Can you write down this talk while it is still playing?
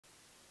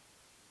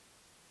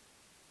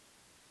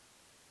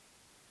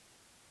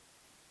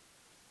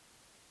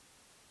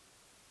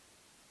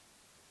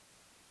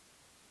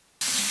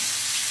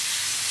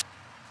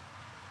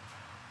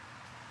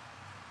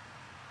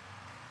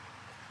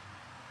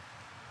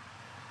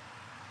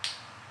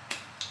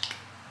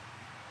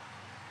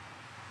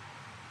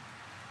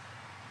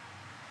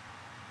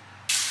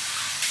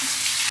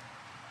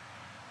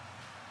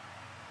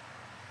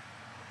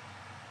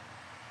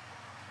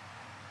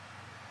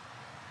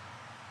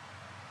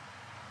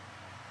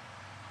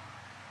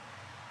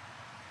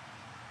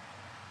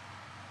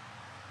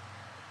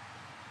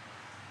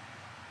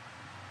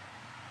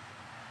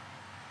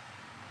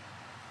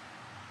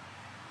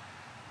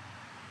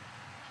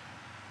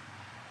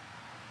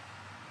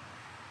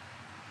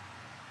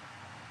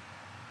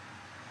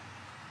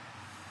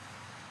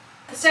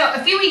So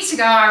a few weeks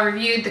ago, I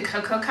reviewed the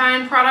Cocoa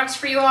Kind products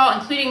for you all,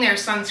 including their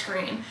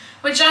sunscreen,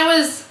 which I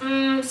was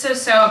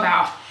so-so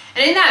about.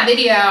 And in that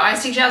video, I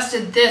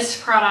suggested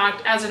this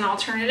product as an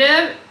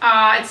alternative.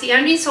 It's the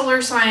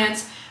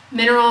MDSolarScience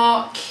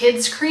Mineral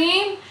Kids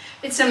Cream.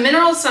 It's a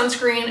mineral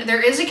sunscreen.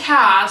 There is a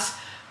cast,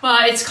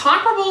 but it's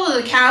comparable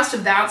to the cast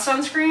of that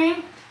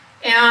sunscreen.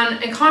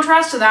 And in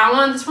contrast to that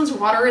one, this one's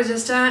water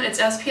resistant. It's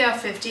SPF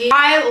 50.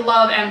 I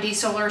love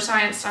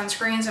MDSolarScience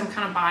sunscreens. I'm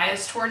kind of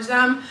biased towards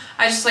them.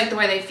 I just like the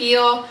way they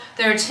feel.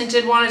 Their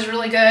tinted one is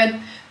really good,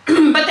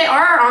 but they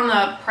are on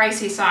the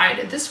pricey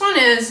side. This one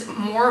is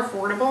more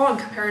affordable in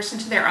comparison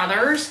to their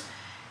others,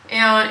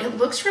 and it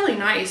looks really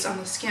nice on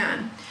the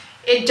skin.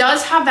 It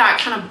does have that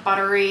kind of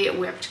buttery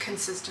whipped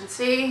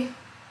consistency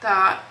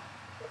that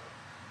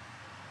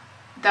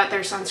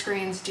their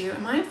sunscreens do.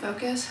 Am I in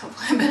focus?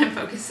 Hopefully I've been in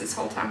focus this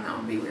whole time. That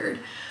would be weird.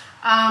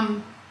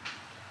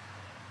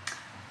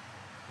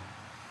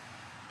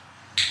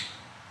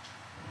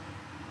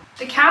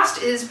 The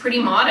cast is pretty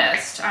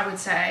modest, I would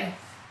say.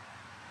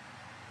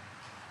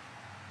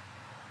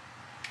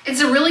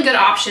 It's a really good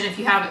option if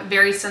you have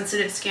very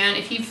sensitive skin.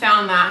 If you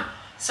found that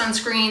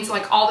sunscreens,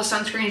 like all the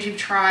sunscreens you've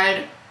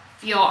tried,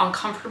 feel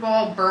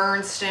uncomfortable,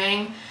 burn,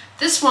 sting,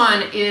 this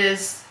one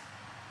is,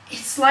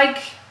 it's like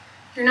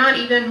you're not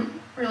even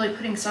really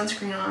putting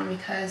sunscreen on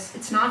because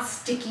it's not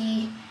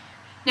sticky.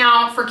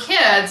 Now for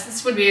kids,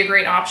 this would be a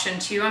great option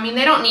too. I mean,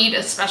 they don't need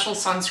a special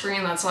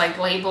sunscreen that's like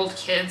labeled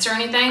kids or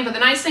anything, but the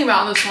nice thing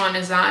about this one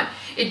is that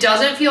it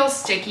doesn't feel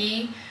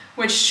sticky,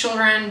 which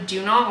children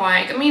do not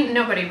like. I mean,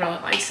 nobody really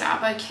likes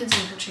that, but kids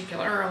in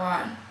particular are a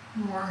lot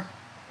more.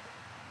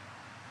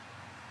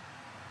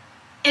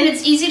 And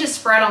it's easy to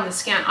spread on the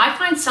skin. I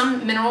find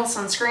some mineral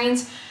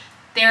sunscreens,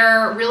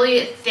 they're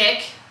really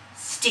thick,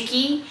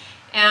 sticky,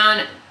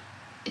 and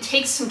it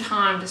takes some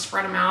time to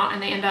spread them out and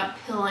they end up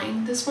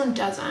pilling. This one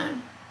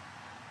doesn't.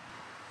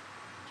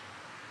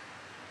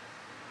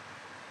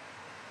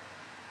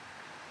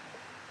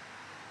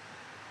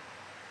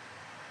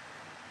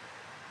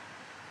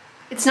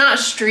 It's not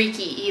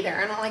streaky either.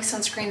 I don't like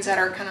sunscreens that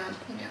are kind of,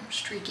 you know,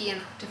 streaky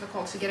and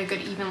difficult to get a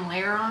good even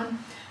layer on.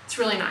 It's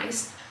really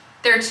nice.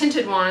 Their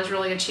tinted one is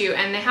really good too,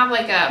 and they have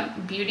like a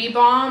beauty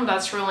balm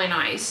that's really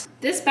nice.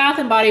 This Bath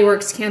 & Body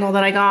Works candle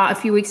that I got a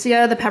few weeks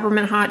ago, the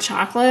Peppermint Hot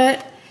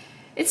Chocolate,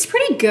 it's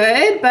pretty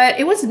good, but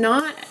it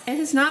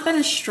has not been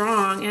as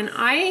strong, and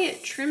I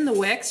trim the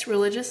wicks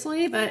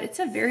religiously, but it's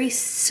a very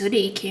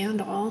sooty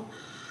candle.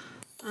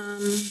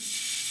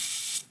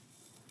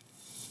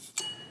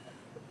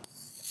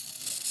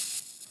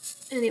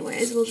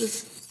 Anyways, we'll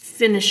just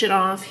finish it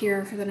off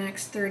here for the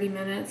next 30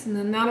 minutes, and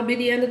then that'll be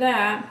the end of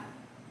that.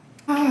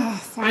 Oh,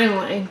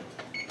 finally.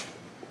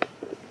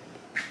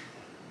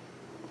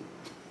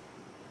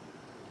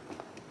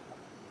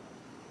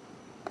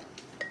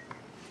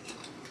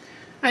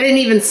 I didn't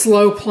even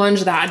slow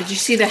plunge that. Did you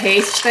see the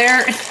haste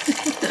there?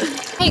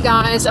 Hey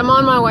guys, I'm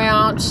on my way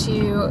out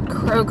to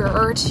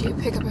Kroger to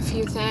pick up a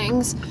few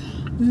things.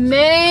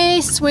 May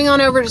swing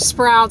on over to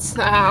Sprouts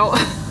though.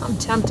 I'm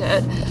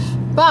tempted.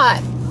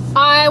 But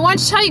I want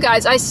to tell you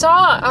guys, I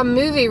saw a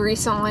movie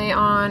recently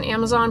on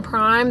Amazon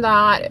Prime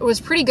that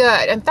was pretty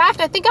good. In fact,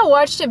 I think I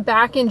watched it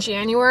back in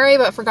January,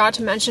 but forgot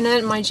to mention it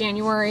in my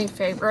January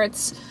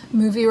favorites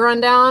movie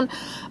rundown.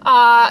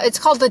 It's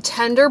called The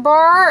Tender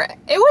Bar.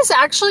 It was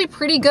actually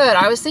pretty good.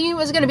 I was thinking it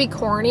was going to be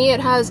corny. It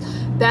has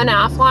Ben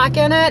Affleck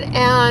in it,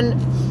 and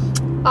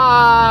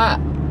I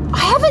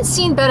haven't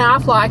seen Ben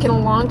Affleck in a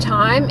long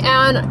time,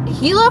 and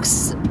he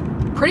looks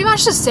pretty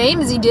much the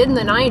same as he did in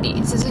the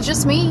 90s. Is it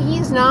just me?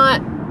 He's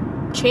not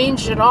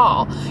changed at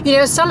all. You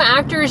know, some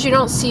actors you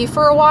don't see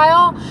for a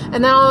while,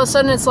 and then all of a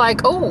sudden it's like,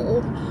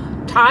 oh,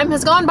 time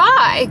has gone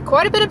by.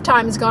 Quite a bit of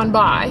time has gone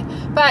by.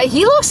 But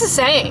he looks the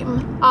same.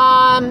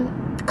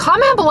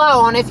 Comment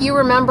below on if you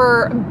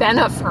remember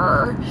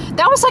Bennifer.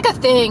 That was like a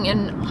thing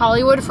in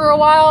Hollywood for a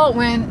while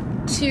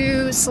when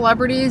two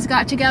celebrities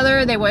got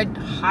together. They would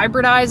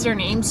hybridize their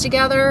names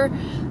together.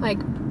 Like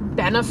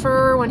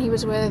Bennifer when he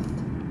was with,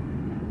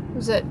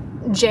 was it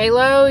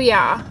J-Lo?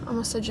 Yeah, I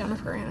almost said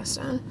Jennifer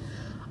Aniston.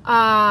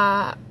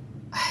 Yeah,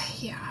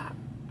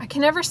 I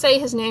can never say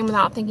his name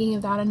without thinking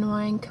of that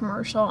annoying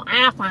commercial.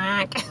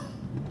 Affleck.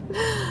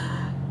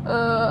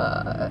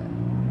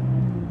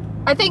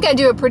 I think I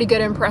do a pretty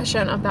good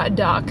impression of that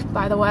duck,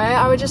 by the way.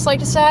 I would just like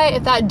to say,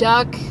 if that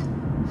duck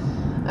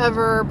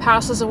ever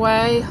passes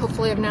away,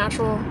 hopefully of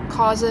natural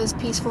causes,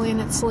 peacefully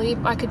in its sleep,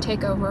 I could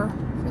take over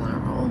for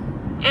that role.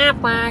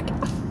 Affleck.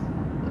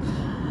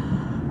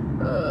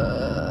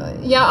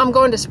 Yeah, I'm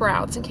going to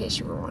Sprouts, in case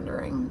you were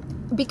wondering.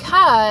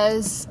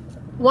 Because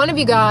one of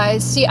you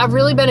guys, see, I've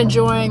really been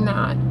enjoying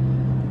that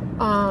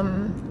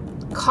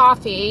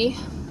coffee,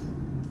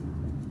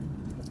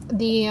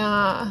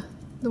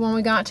 the one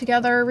we got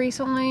together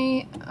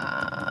recently,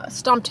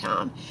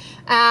 Stumptown.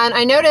 And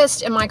I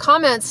noticed in my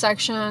comments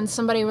section,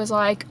 somebody was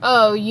like,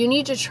 oh, you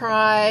need to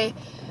try,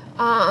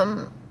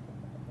 now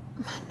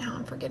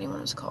I'm forgetting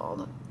what it's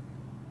called.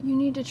 You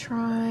need to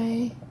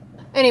try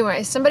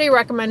Anyway, somebody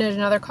recommended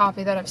another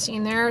coffee that I've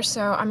seen there,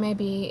 so I may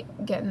be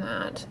getting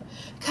that.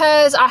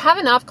 Because I have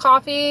enough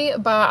coffee,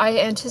 but I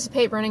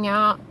anticipate running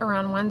out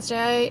around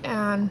Wednesday,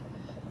 and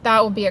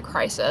that will be a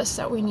crisis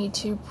that we need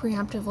to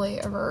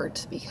preemptively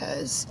avert,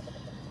 because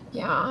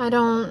yeah, I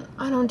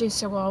don't do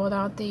so well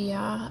without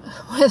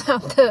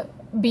the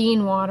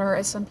bean water,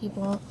 as some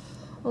people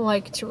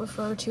like to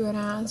refer to it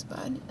as,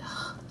 but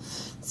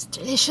it's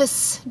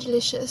delicious,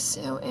 delicious.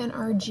 So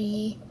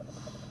NRG.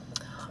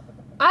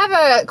 I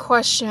have a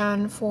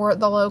question for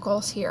the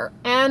locals here.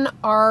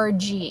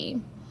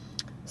 NRG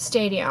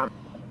Stadium.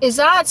 Is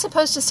that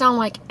supposed to sound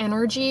like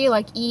energy,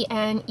 like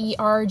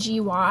ENERGY?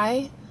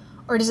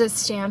 Or does it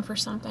stand for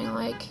something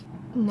like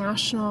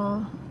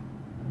National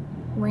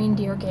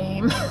Reindeer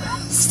Game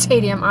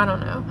Stadium? I don't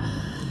know.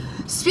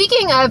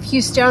 Speaking of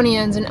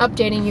Houstonians and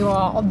updating you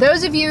all,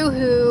 those of you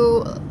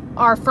who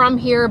are from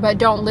here but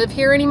don't live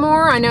here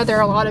anymore, I know there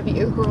are a lot of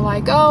you who are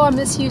like, oh, I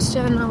miss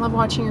Houston, I love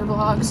watching your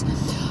vlogs.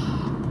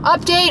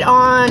 Update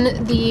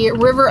on the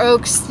River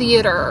Oaks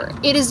Theater.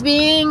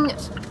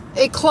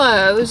 It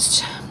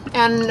closed,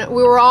 and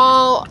we were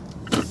all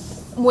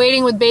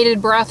waiting with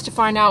bated breath to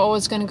find out what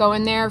was going to go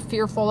in there,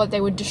 fearful that they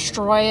would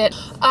destroy it.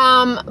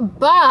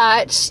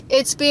 But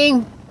it's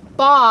being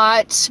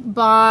bought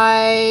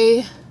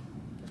by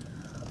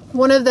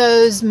one of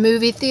those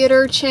movie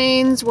theater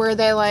chains where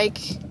they like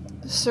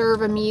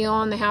serve a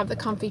meal and they have the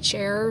comfy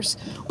chairs,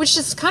 which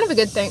is kind of a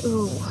good thing.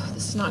 Ooh,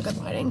 this is not good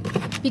lighting.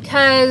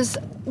 Because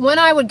when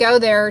I would go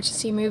there to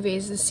see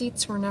movies, the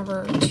seats were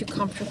never too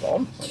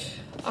comfortable.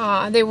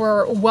 They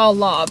were well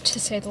loved, to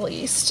say the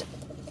least.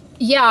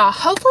 Yeah,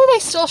 hopefully they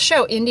still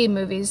show indie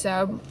movies,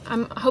 though.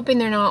 I'm hoping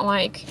they're not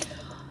like,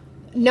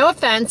 no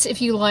offense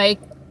if you like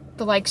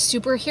the like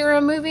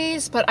superhero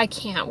movies, but I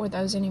can't with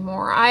those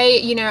anymore.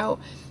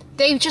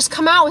 They've just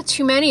come out with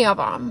too many of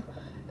them.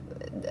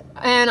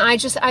 And I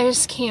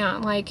just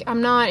can't. Like,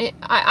 I'm not,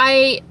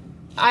 that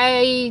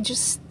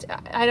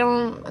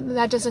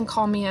doesn't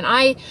call me in.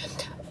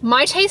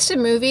 My taste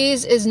in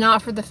movies is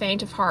not for the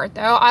faint of heart,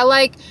 though. I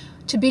like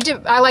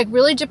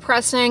really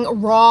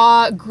depressing,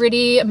 raw,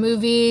 gritty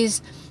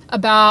movies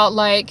about,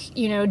 like,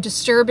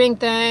 disturbing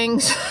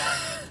things.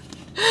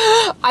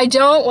 I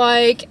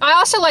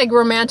also like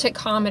romantic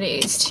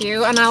comedies,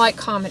 too, and I like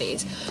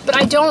comedies. But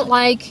I don't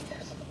like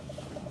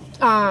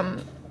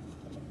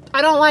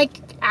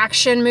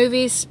action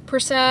movies, per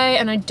se,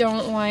 and it's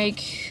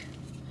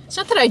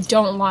not that I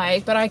don't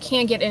like, but I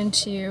can't get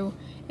into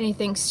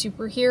anything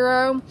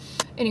superhero.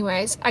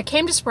 Anyways, I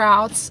came to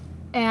Sprouts,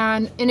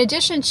 and in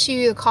addition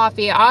to the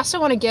coffee, I also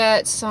want to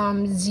get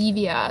some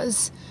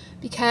Zevias,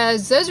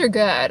 because those are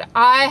good.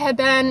 I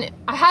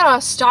had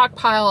a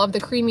stockpile of the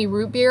creamy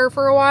root beer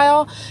for a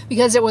while,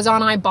 because it was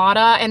on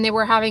Ibotta, and they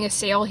were having a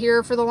sale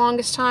here for the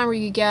longest time, where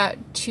you get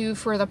 2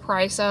 for the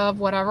price of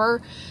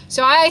whatever.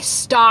 So I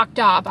stocked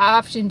up. I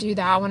often do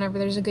that whenever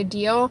there's a good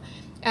deal,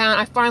 and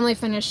I finally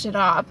finished it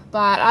up.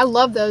 But I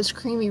love those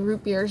creamy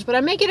root beers, but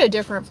I may get a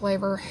different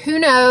flavor. Who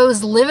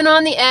knows? Living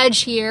on the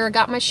edge here.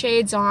 Got my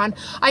shades on.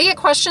 I get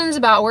questions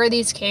about where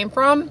these came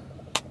from.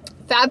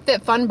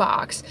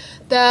 FabFitFunBox.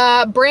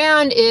 The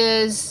brand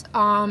is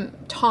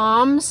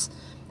Tom's.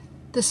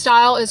 The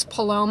style is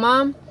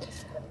Paloma.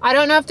 I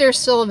don't know if they're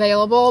still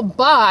available,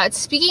 but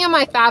speaking of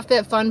my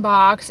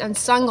FabFitFunBox and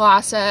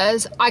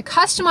sunglasses, I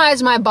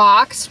customized my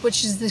box,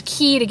 which is the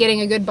key to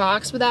getting a good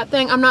box with that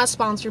thing. I'm not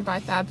sponsored by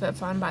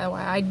FabFitFun, by the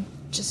way. I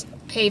just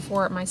pay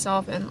for it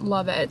myself and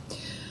love it.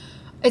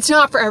 It's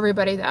not for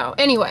everybody, though.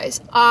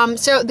 Anyways,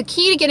 so the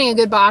key to getting a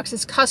good box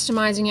is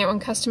customizing it when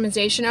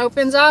customization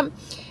opens up.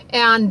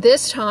 And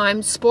this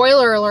time,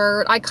 spoiler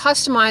alert, I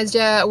customized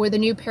it with a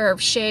new pair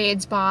of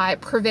shades by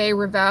Privé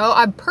Revaux.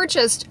 I've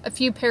purchased a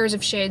few pairs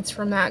of shades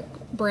from that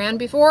brand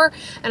before,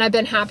 and I've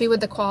been happy with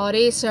the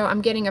quality, so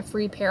I'm getting a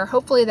free pair.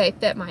 Hopefully they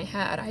fit my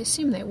head. I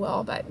assume they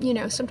will, but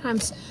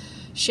sometimes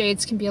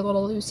shades can be a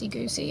little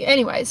loosey-goosey.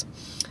 Anyways,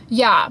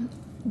 yeah,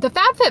 the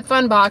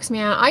FabFitFunBox,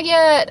 man,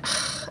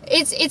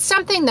 it's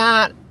something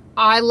that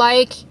I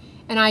like,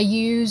 and I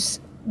use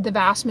the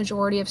vast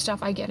majority of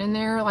stuff I get in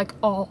there, like,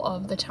 all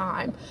of the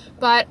time.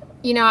 But,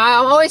 I'm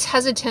always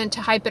hesitant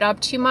to hype it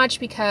up too much,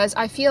 because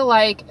I feel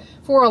like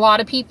for a lot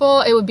of people,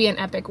 it would be an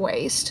epic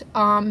waste.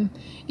 I'm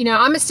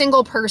a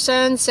single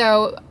person,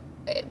 so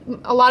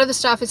a lot of the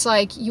stuff is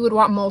like you would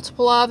want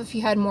multiple of if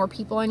you had more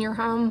people in your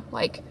home,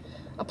 like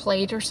a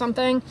plate or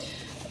something.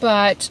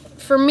 But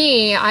for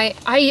me,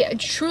 I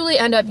truly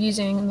end up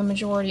using the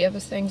majority of the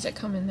things that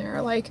come in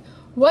there. Like,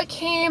 what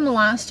came the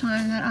last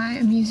time that I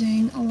am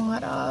using a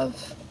lot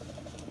of?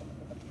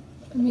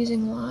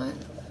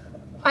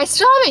 I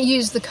still haven't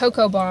used the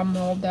Cocoa Bomb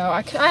mold, though.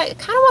 I kind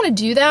of want to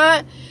do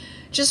that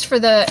just for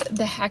the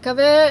heck of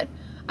it.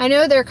 I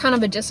know they're kind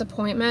of a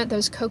disappointment,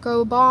 those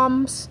Cocoa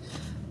Bombs,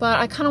 but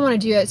I kind of want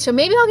to do it. So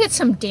maybe I'll get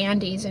some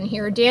Dandies in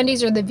here.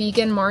 Dandies are the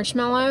vegan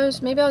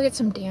marshmallows. Maybe I'll get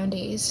some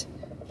Dandies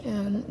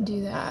and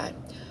do that.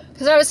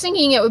 Because I was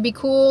thinking it would be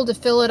cool to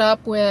fill it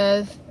up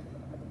with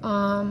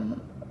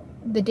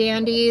the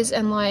Dandies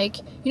and, like,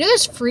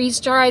 those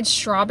freeze-dried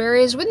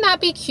strawberries. Wouldn't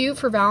that be cute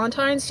for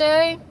Valentine's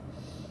Day?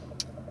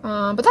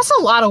 But that's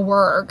a lot of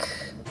work.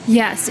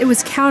 Yes, it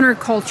was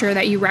Counterculture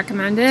that you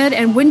recommended,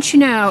 and wouldn't you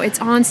know, it's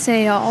on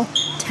sale,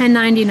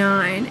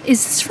 $10.99.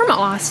 Is this from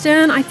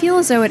Austin? I feel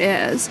as though it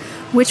is.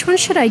 Which one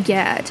should I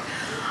get?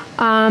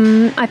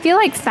 I feel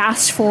like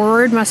Fast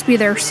Forward must be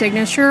their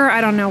signature.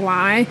 I don't know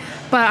why,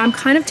 but I'm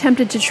kind of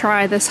tempted to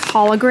try this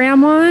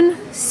hologram one.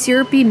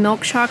 Syrupy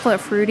milk chocolate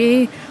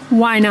fruity.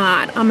 Why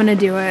not? I'm gonna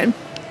do it.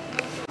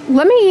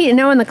 Let me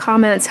know in the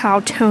comments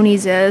how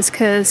Tony's is,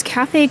 because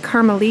Cafe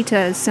Carmelita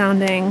is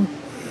sounding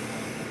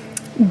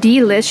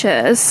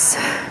delicious.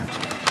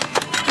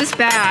 This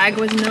bag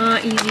was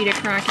not easy to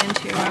crack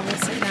into, I will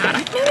say that.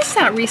 I've noticed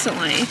that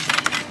recently,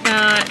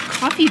 that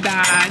coffee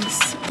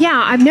bags,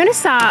 yeah, I've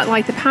noticed that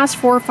like the past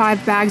 4 or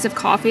 5 bags of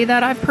coffee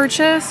that I've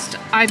purchased,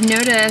 I've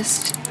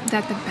noticed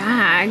that the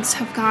bags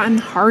have gotten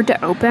hard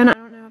to open. I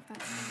don't know if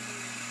that's...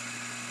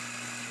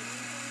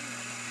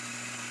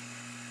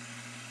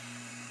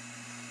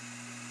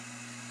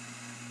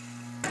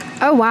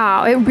 Oh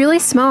wow, it really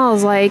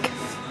smells like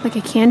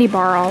a candy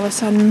bar all of a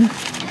sudden.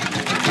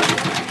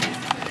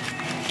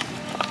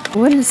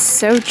 What is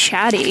so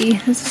chatty?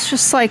 This is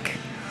just like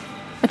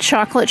a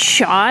chocolate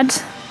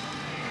shot.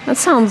 That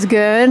sounds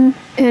good.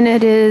 And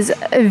it is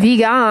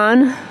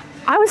vegan.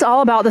 I was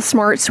all about the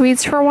Smart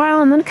Sweets for a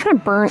while and then kind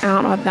of burnt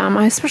out of them.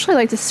 I especially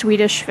like the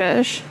Swedish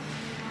Fish.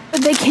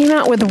 But they came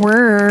out with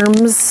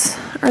worms.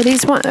 Are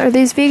these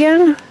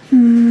vegan?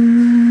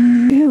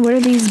 Ooh, what are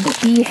these?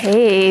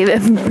 Behave.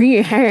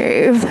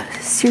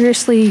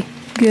 Seriously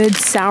good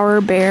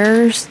sour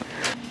bears.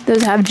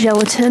 Those have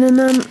gelatin in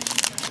them.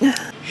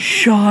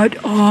 Shut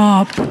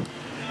up.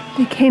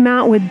 They came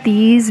out with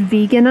these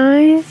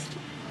veganized.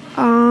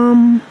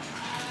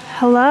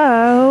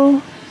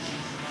 Hello?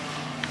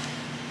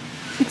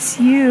 It's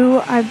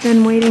you I've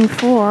been waiting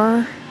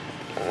for.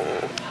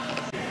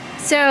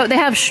 So they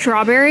have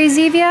strawberry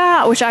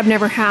Zevia, which I've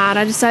never had.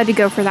 I decided to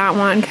go for that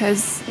one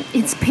because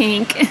it's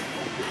pink.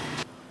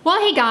 Well,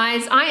 hey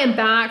guys, I am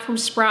back from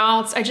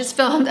Sprouts. I just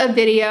filmed a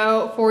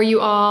video for you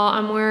all.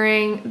 I'm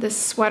wearing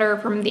this sweater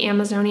from the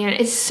Amazonian.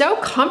 It's so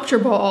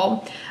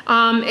comfortable.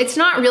 It's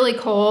not really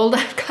cold.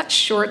 I've got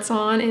shorts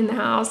on in the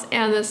house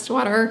and this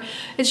sweater.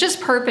 It's just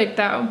perfect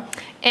though.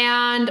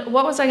 And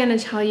what was I gonna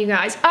tell you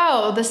guys?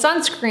 Oh, the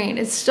sunscreen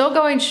is still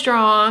going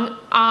strong.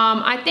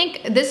 I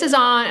think this is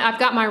on, I've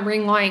got my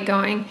ring light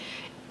going.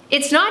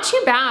 It's not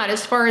too bad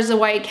as far as the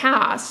white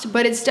cast,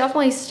 but it's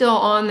definitely still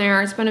on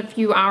there. It's been a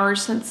few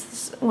hours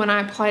since when I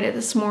applied it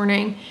this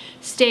morning.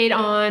 Stayed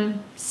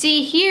on.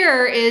 See,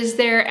 here is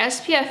their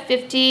SPF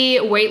 50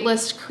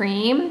 weightless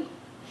cream.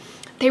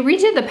 They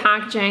redid the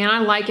packaging and I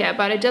like it,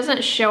 but it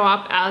doesn't show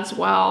up as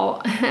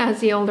well as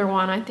the older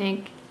one, I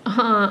think,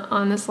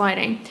 on this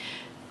lighting.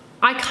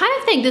 I kind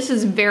of think this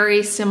is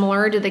very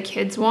similar to the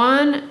kids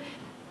one.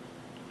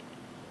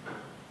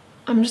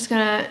 I'm just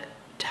gonna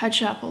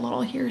touch up a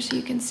little here so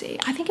you can see.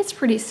 I think it's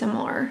pretty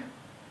similar.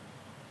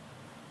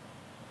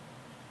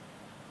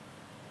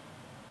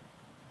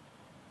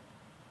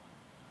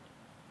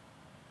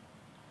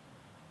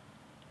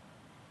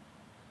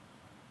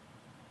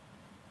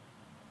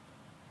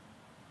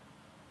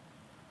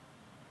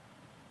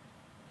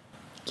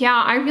 Yeah,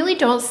 I really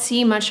don't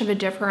see much of a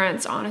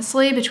difference,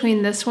 honestly,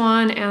 between this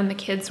one and the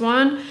kids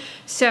one.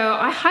 So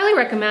I highly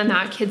recommend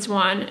that kids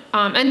one,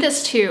 and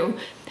this too.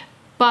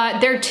 But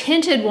their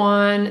tinted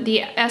one,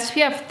 the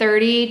SPF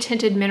 30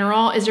 tinted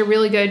mineral, is a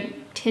really good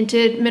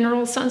tinted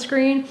mineral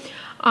sunscreen.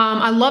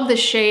 I love the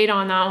shade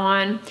on that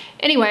one.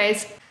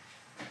 Anyways,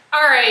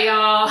 all right,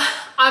 y'all.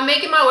 I'm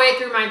making my way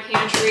through my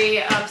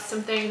pantry of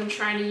some things I'm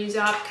trying to use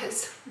up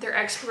because their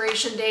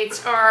expiration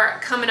dates are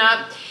coming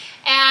up.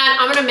 And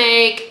I'm gonna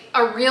make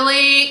a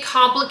really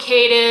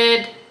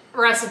complicated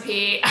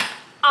recipe.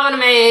 I'm gonna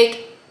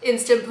make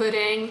instant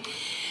pudding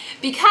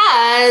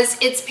because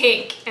it's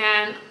pink.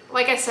 And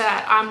like I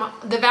said, I'm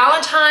the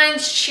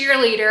Valentine's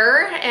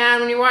cheerleader, and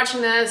when you're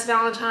watching this,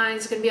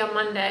 Valentine's is gonna be on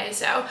Monday.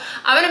 So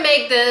I'm gonna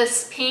make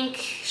this pink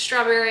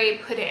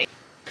strawberry pudding.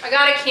 I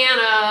got a can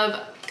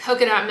of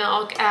coconut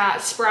milk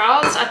at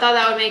Sprouts. I thought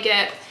that would make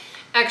it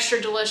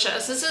extra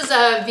delicious. This is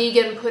a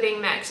vegan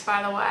pudding mix,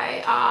 by the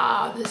way,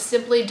 the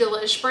Simply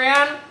Delish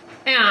brand.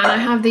 And I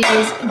have these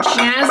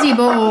jazzy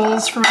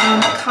bowls from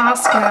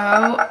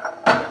Costco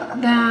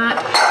that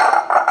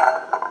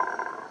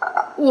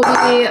will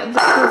be the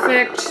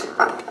perfect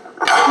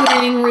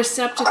pudding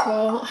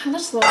receptacle. I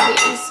just love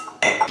these.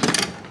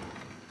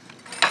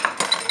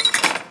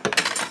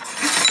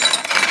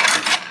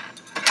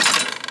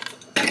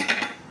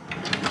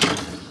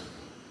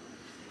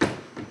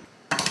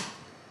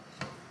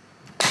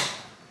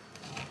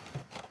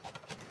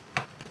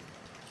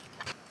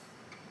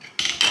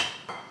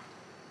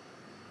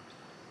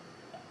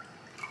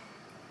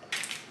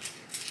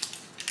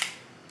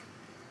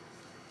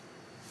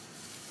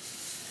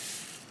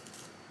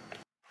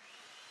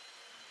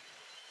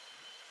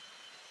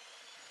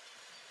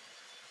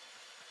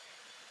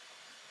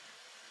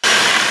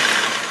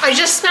 I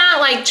just spent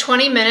like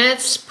 20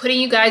 minutes putting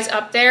you guys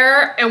up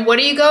there, and what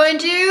are you going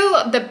to do?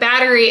 The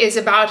battery is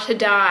about to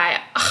die.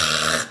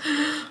 Ugh,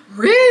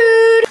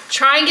 rude.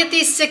 try and get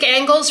these sick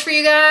angles for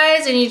you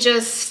guys and you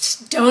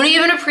just don't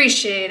even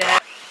appreciate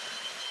it.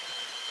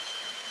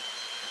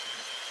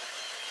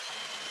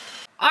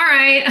 All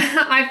right,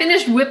 I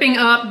finished whipping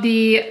up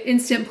the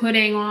instant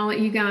pudding while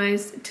you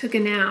guys took a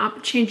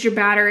nap, changed your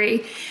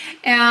battery,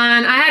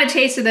 and I had a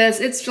taste of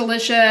this. It's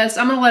delicious.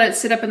 I'm gonna let it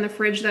sit up in the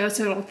fridge though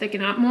so it'll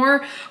thicken up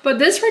more. But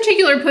this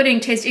particular pudding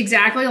tastes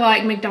exactly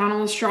like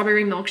McDonald's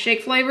strawberry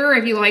milkshake flavor.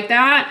 If you like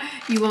that,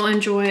 you will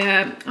enjoy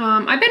it.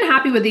 I've been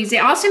happy with these. They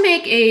also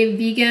make a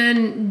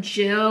vegan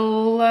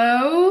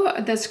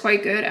Jell-O that's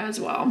quite good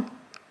as well.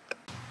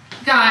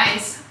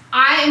 Guys,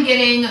 I am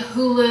getting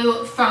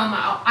Hulu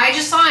FOMO. I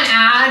just saw an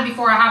ad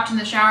before I hopped in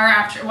the shower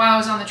while I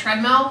was on the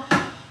treadmill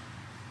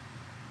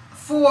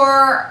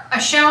for a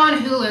show on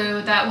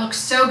Hulu that looks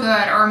so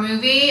good, or a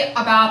movie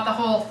about the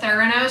whole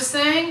Theranos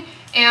thing.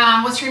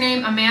 And what's her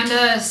name?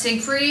 Amanda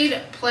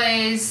Siegfried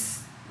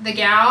plays the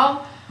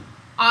gal.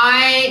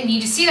 I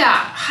need to see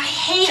that. I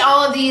hate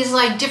all of these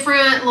like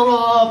different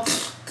little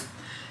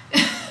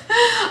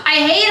I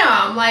hate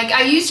them. Like,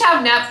 I used to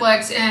have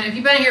Netflix, and if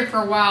you've been here for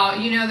a while,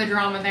 you know the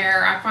drama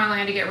there. I finally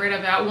had to get rid of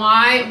it.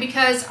 Why?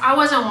 Because I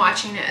wasn't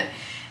watching it.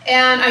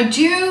 And I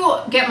do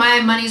get my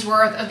money's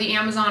worth of the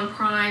Amazon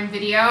Prime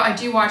Video. I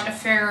do watch a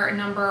fair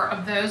number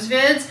of those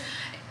vids.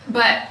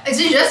 But is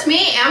it just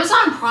me?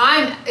 Amazon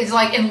Prime is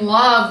like in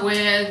love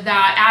with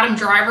that Adam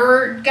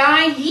Driver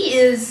guy. He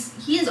is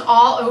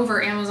all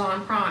over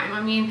Amazon Prime.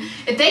 I mean,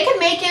 if they could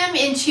make him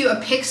into a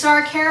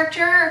Pixar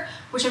character,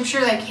 which I'm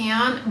sure they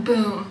can,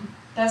 boom.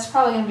 That's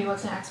probably gonna be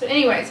what's next. But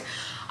anyways,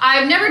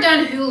 I've never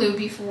done Hulu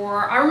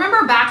before. I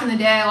remember back in the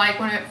day, like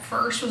when it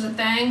first was a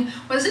thing.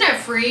 Wasn't it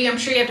free? I'm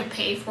sure you have to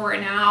pay for it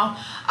now.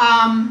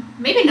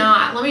 Maybe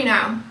not, let me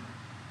know.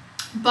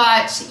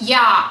 But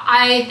yeah,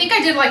 I think I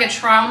did like a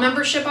trial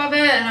membership of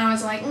it, and I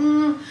was like,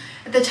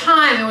 at the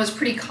time it was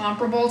pretty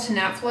comparable to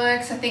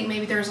Netflix. I think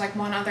maybe there's like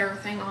one other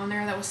thing on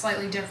there that was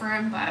slightly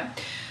different, but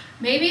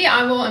maybe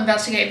I will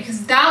investigate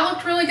because that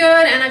looked really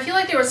good. And I feel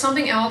like there was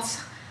something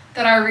else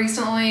that I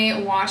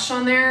recently watched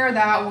on there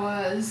that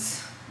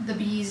was the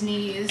bee's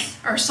knees,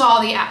 or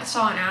saw an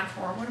ad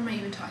for. What am I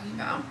even talking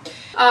about?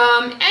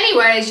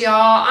 Anyways,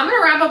 y'all, I'm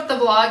gonna wrap up the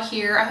vlog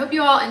here. I hope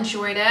you all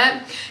enjoyed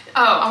it.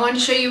 Oh, I wanted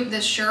to show you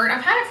this shirt.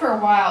 I've had it for a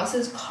while. It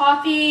says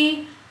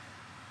coffee,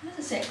 what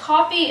does it say?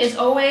 Coffee is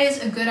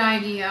always a good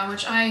idea,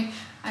 which I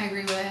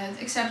agree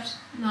with, except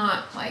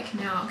not like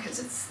now because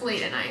it's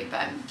late at night.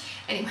 But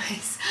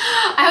anyways,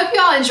 I hope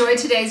you all enjoyed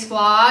today's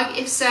vlog.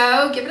 If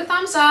so, give it a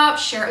thumbs up,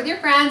 share it with your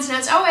friends, and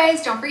as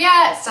always, don't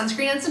forget,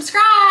 sunscreen and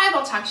subscribe.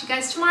 I'll talk to you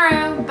guys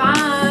tomorrow.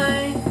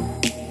 Bye.